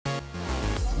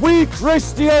We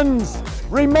Christians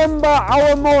remember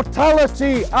our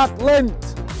mortality at Lent,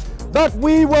 that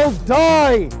we will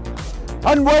die,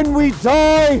 and when we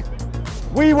die,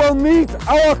 we will meet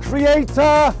our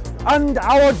Creator and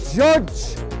our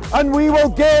Judge, and we will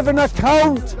give an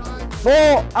account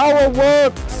for our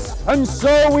works. And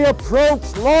so we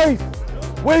approach life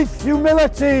with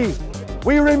humility.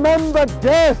 We remember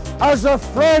death as a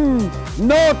friend,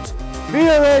 not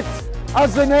fear it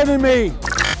as an enemy.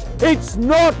 It's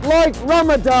not like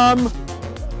Ramadan,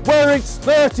 where it's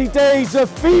 30 days of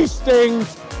feasting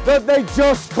that they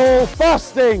just call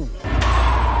fasting.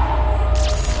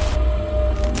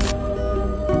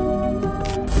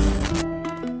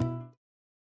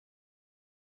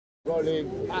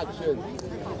 Rolling action.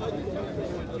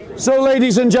 So,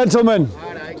 ladies and gentlemen,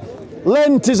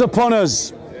 Lent is upon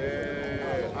us.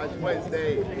 Ash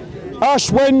Wednesday.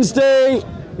 Ash Wednesday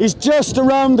is just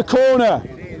around the corner.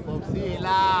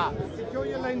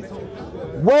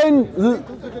 When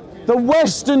the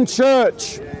Western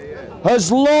Church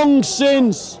has long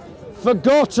since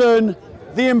forgotten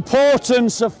the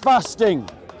importance of fasting.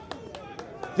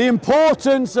 The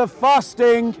importance of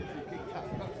fasting.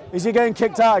 Is he getting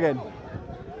kicked out again?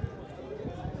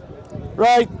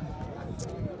 Right.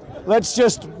 Let's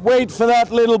just wait for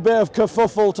that little bit of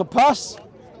kerfuffle to pass.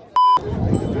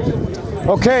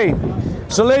 Okay,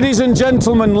 so ladies and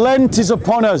gentlemen, Lent is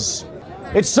upon us.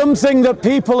 It's something that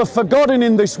people have forgotten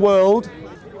in this world,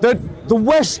 that the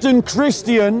Western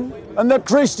Christian and that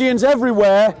Christians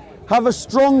everywhere have a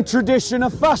strong tradition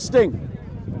of fasting.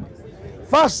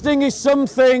 Fasting is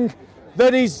something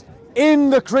that is in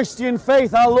the Christian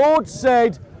faith. Our Lord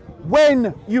said,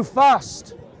 when you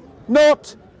fast,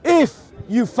 not if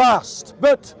you fast,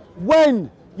 but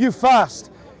when you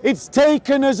fast. It's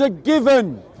taken as a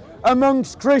given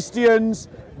amongst Christians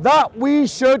that we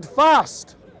should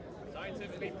fast.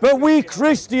 But we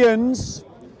Christians,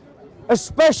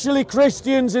 especially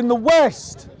Christians in the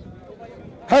West,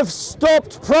 have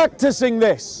stopped practicing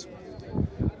this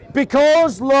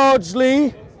because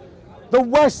largely the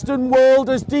Western world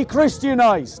has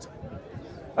de-Christianized.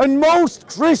 And most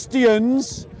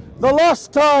Christians, the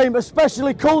last time,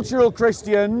 especially cultural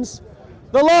Christians,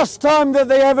 the last time that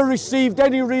they ever received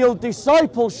any real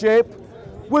discipleship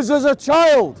was as a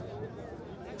child.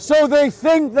 So they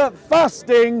think that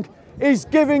fasting is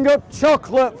giving up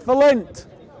chocolate for Lent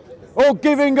or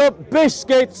giving up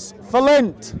biscuits for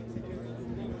Lent.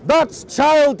 That's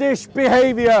childish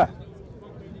behavior.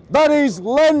 That is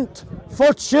Lent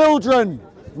for children,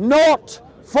 not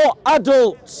for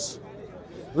adults.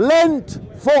 Lent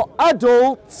for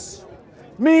adults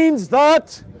means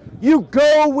that you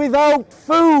go without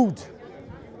food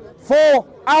for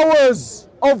hours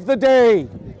of the day,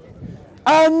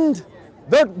 and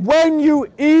that when you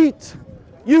eat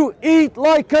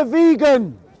like a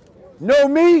vegan. No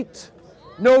meat,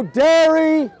 no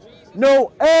dairy,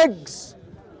 no eggs,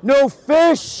 no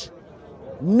fish,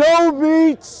 no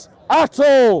meats at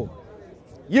all.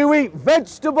 You eat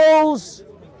vegetables,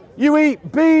 you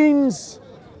eat beans,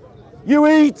 you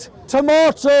eat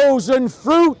tomatoes and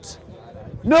fruit,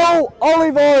 no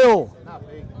olive oil.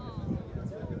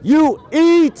 You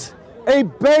eat a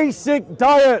basic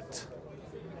diet.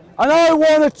 And I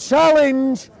want to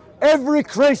challenge every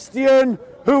Christian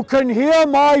who can hear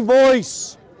my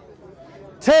voice.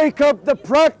 Take up the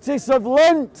practice of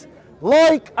Lent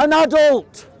like an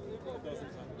adult.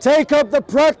 Take up the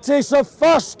practice of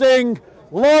fasting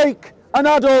like an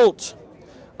adult.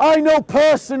 I know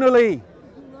personally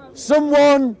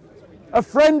someone, a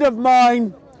friend of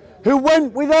mine, who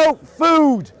went without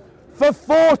food for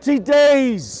 40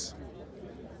 days.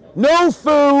 No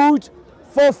food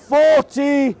for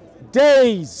 40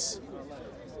 days.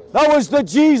 That was the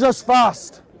Jesus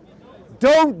fast.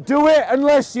 Don't do it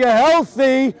unless you're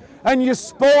healthy and you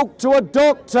spoke to a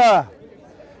doctor.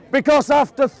 Because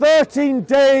after 13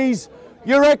 days,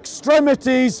 your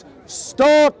extremities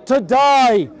start to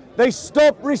die. They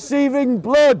stop receiving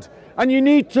blood, and you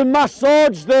need to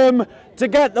massage them to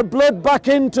get the blood back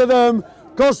into them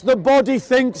because the body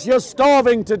thinks you're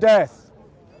starving to death.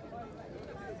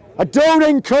 I don't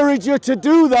encourage you to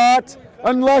do that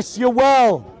unless you're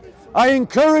well. I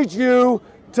encourage you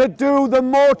to do the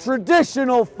more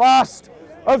traditional fast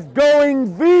of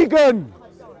going vegan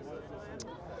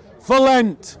for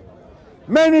Lent.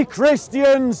 Many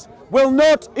Christians will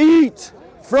not eat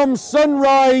from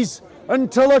sunrise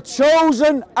until a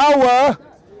chosen hour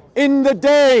in the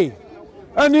day,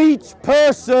 and each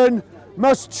person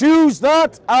must choose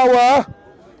that hour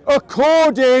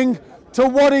according to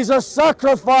what is a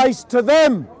sacrifice to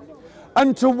them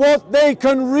and to what they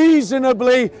can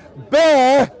reasonably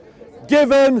bear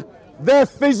given their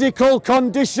physical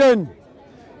condition.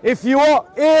 If you are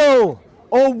ill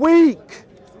or weak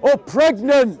or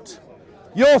pregnant,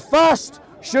 your fast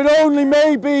should only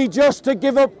maybe just to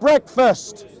give up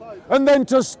breakfast and then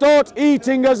to start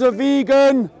eating as a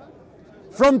vegan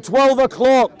from 12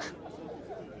 o'clock.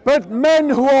 But men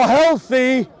who are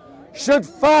healthy should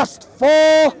fast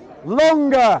far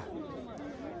longer.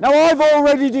 Now, I've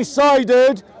already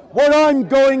decided what I'm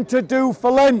going to do for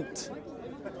Lent.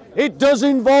 It does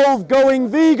involve going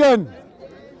vegan.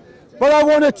 But I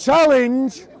want to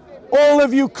challenge all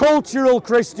of you cultural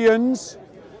Christians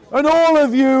and all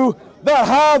of you that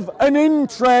have an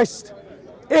interest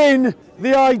in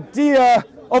the idea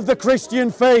of the Christian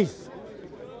faith.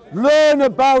 Learn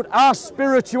about our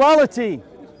spirituality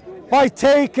by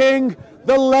taking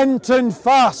the Lenten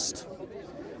fast.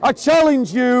 I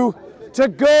challenge you to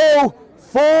go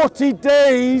 40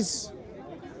 days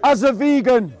as a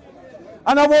vegan.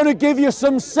 And I want to give you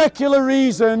some secular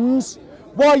reasons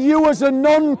why you as a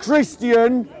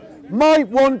non-Christian might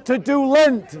want to do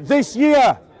Lent this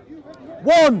year.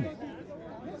 1,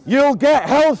 you'll get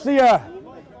healthier.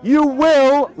 You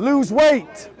will lose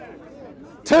weight.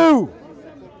 2,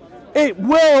 it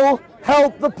will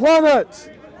help the planet.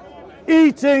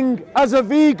 Eating as a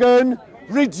vegan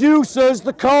reduces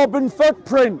the carbon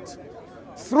footprint.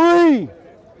 3,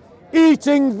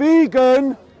 eating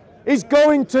vegan is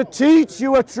going to teach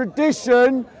you a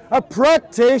tradition, a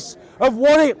practice of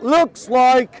what it looks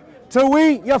like to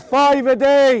eat your 5 a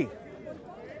day.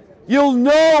 You'll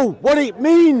know what it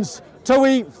means to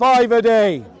eat 5 a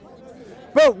day.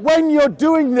 But when you're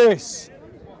doing this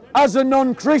as a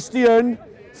non-Christian,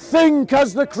 think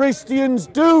as the Christians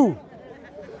do.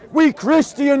 We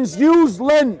Christians use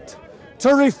Lent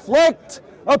to reflect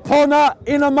upon our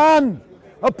inner man,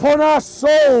 upon our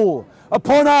soul,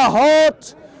 upon our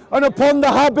heart, and upon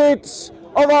the habits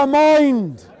of our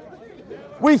mind.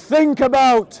 We think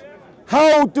about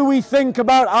how do we think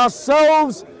about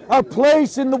ourselves, our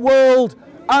place in the world,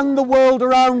 and the world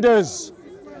around us.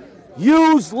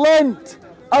 Use Lent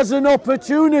as an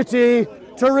opportunity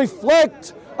to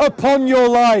reflect upon your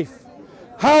life.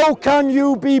 How can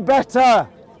you be better?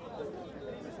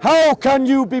 How can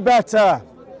you be better?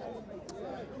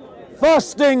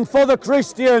 Fasting for the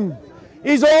Christian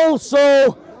is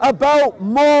also about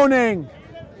mourning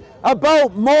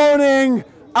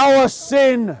our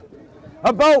sin,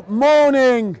 about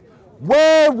mourning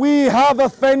where we have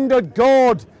offended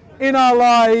God in our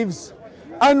lives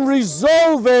and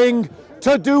resolving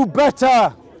to do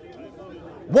better.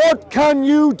 What can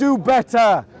you do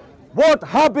better? What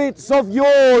habits of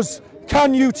yours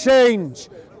can you change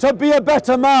to be a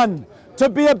better man, to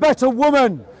be a better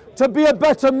woman, to be a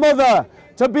better mother,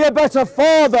 to be a better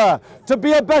father, to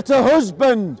be a better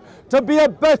husband, to be a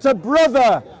better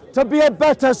brother, to be a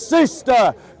better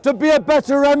sister, to be a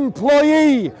better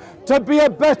employee, to be a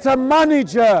better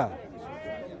manager?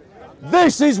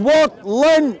 This is what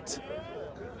Lent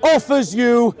offers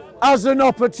you as an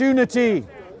opportunity.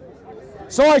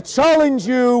 So I challenge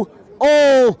you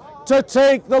all to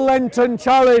take the Lenten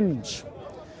challenge.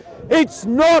 It's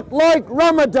not like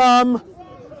Ramadan,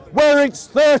 where it's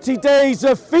 30 days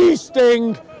of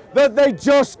feasting that they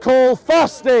just call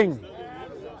fasting.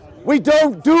 We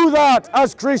don't do that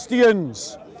as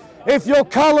Christians. If your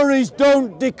calories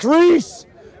don't decrease,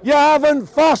 you haven't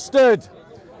fasted.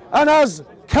 And as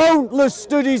countless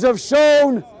studies have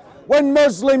shown, when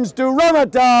Muslims do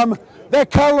Ramadan, their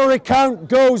calorie count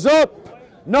goes up,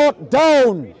 not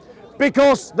down,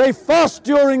 because they fast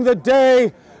during the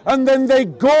day and then they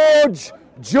gorge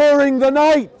during the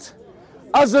night.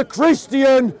 As a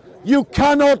Christian, you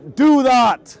cannot do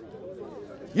that.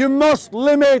 You must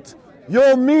limit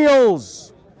your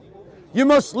meals. You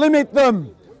must limit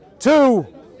them to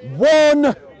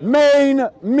 1 main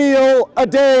meal a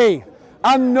day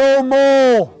and no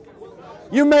more.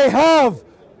 You may have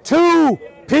 2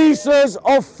 pieces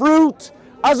of fruit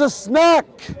as a snack,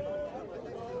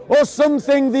 or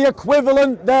something the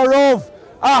equivalent thereof,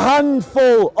 a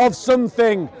handful of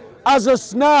something as a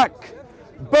snack,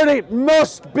 but it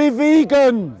must be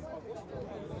vegan.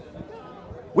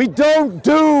 We don't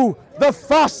do the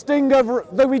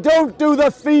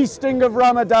feasting of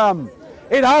Ramadan.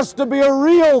 It has to be a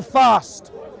real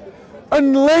fast.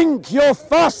 And link your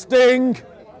fasting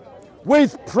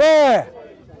with prayer.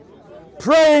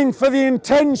 Praying for the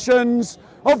intentions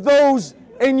of those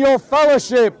in your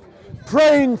fellowship,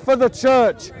 praying for the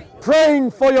church,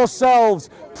 praying for yourselves,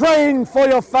 praying for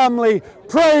your family,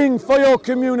 praying for your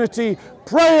community,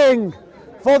 praying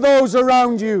for those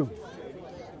around you.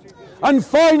 And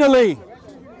finally,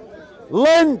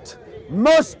 Lent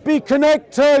must be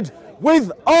connected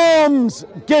with alms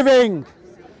giving.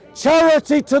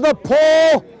 charity to the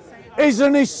poor is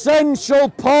an essential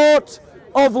part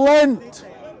of Lent.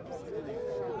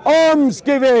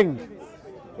 Almsgiving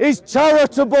is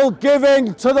charitable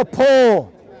giving to the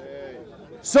poor.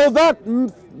 So that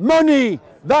money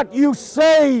that you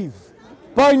save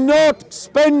by not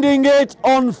spending it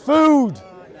on food,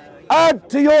 add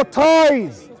to your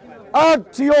tithe,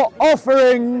 add to your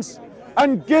offerings,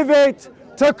 and give it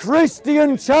to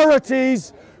Christian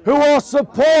charities who are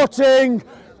supporting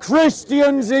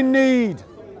Christians in need.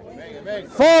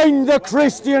 Find the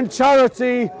Christian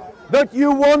charity that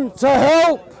you want to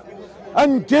help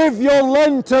and give your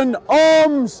Lenten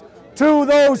alms to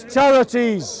those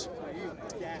charities.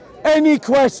 Any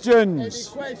questions?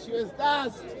 Any questions,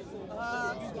 Dust?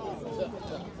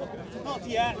 Not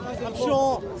yet. I'm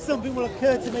sure something will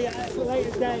occur to me at a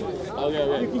later date.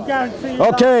 Okay. You can guarantee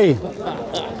Okay.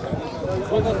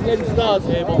 When does Lent start,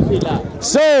 Monsila?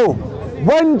 So,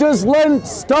 when does Lent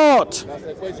start? That's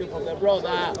a question from the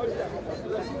brother.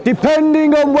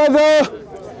 Depending on whether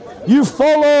you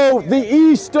follow the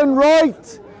Eastern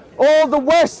Rite or the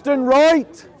Western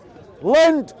Rite,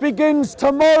 Lent begins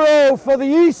tomorrow for the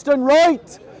Eastern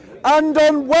Rite and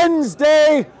on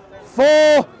Wednesday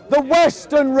for the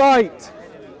Western Rite.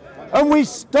 And we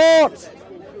start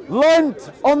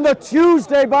Lent on the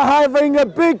Tuesday by having a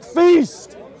big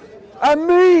feast, a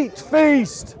meat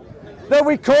feast that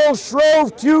we call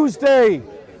Shrove Tuesday,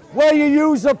 where you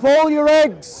use up all your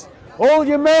eggs, all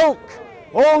your milk,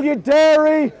 all your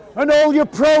dairy, and all your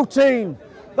protein.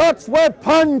 That's where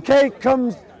Pancake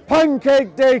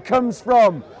Day comes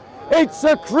from. It's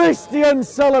a Christian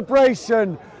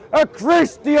celebration, a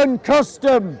Christian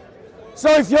custom. So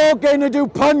if you're going to do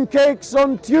pancakes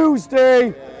on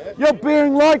Tuesday, you're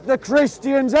being like the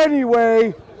Christians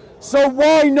anyway. So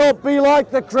why not be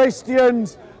like the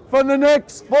Christians for the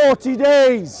next 40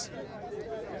 days?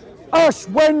 Ash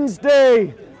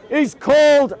Wednesday is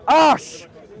called Ash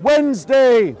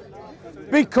Wednesday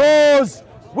because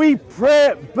we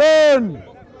burn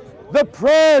the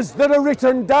prayers that are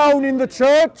written down in the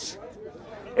church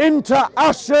into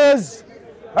ashes,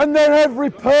 and then every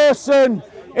person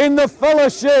in the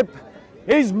fellowship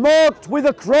is marked with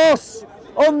a cross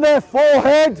on their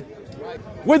forehead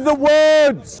with the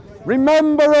words,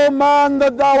 "Remember, O man,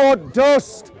 that thou art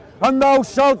dust, and thou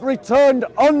shalt return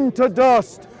unto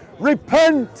dust.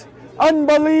 Repent and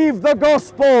believe the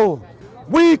gospel."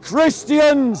 We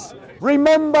Christians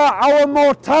remember our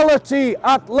mortality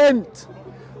at Lent,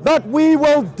 that we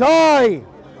will die,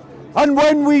 and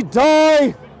when we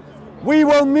die, we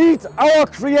will meet our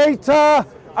Creator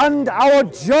and our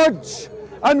Judge,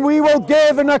 and we will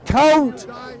give an account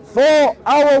for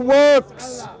our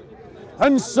works.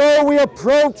 And so we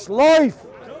approach life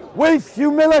with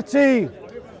humility.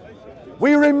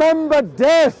 We remember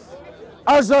death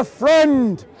as a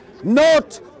friend,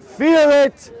 not fear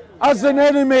it as an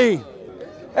enemy.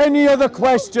 Any other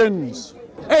questions?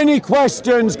 Any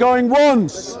questions going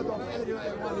once?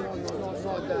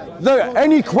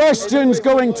 Any questions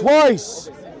going twice?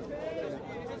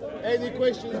 Any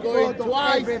questions going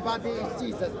twice? Everybody is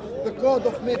Jesus. The God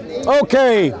of Middle East.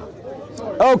 Okay.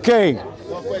 Okay.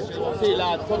 No question,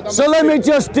 Monsila. So let me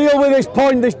just deal with this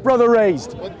point this brother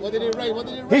raised. What did he raise? What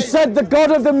did he raise? He said the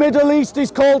God of the Middle East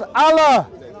is called Allah.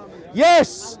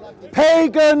 Yes,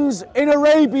 pagans in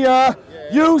Arabia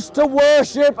used to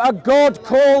worship a God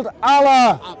called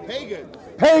Allah. A pagan.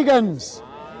 Pagans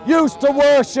used to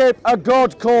worship a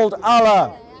God called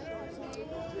Allah.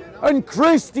 And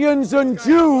Christians and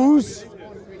Jews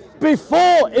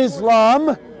before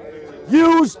Islam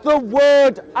used the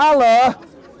word Allah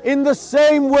in the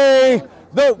same way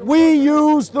that we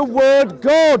use the word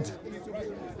God.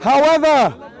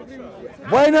 However,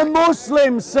 when a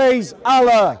Muslim says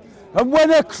Allah, and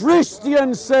when a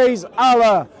Christian says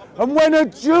Allah, and when a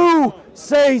Jew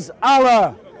says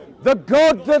Allah, the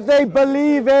God that they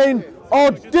believe in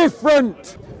are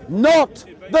different, not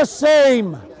the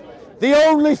same. The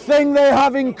only thing they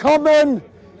have in common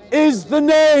is the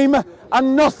name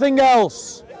and nothing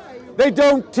else. They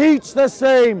don't teach the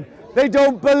same. They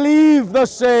don't believe the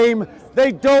same.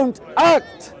 They don't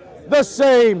act the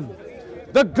same.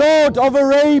 The God of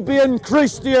Arabian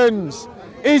Christians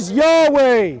is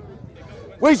Yahweh,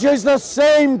 which is the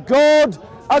same God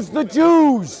as the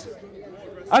Jews,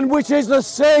 and which is the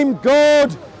same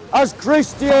God as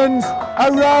Christians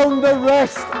around the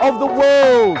rest of the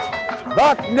world.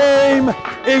 That name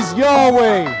is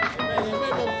Yahweh.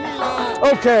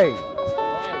 Okay.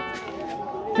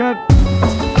 Good.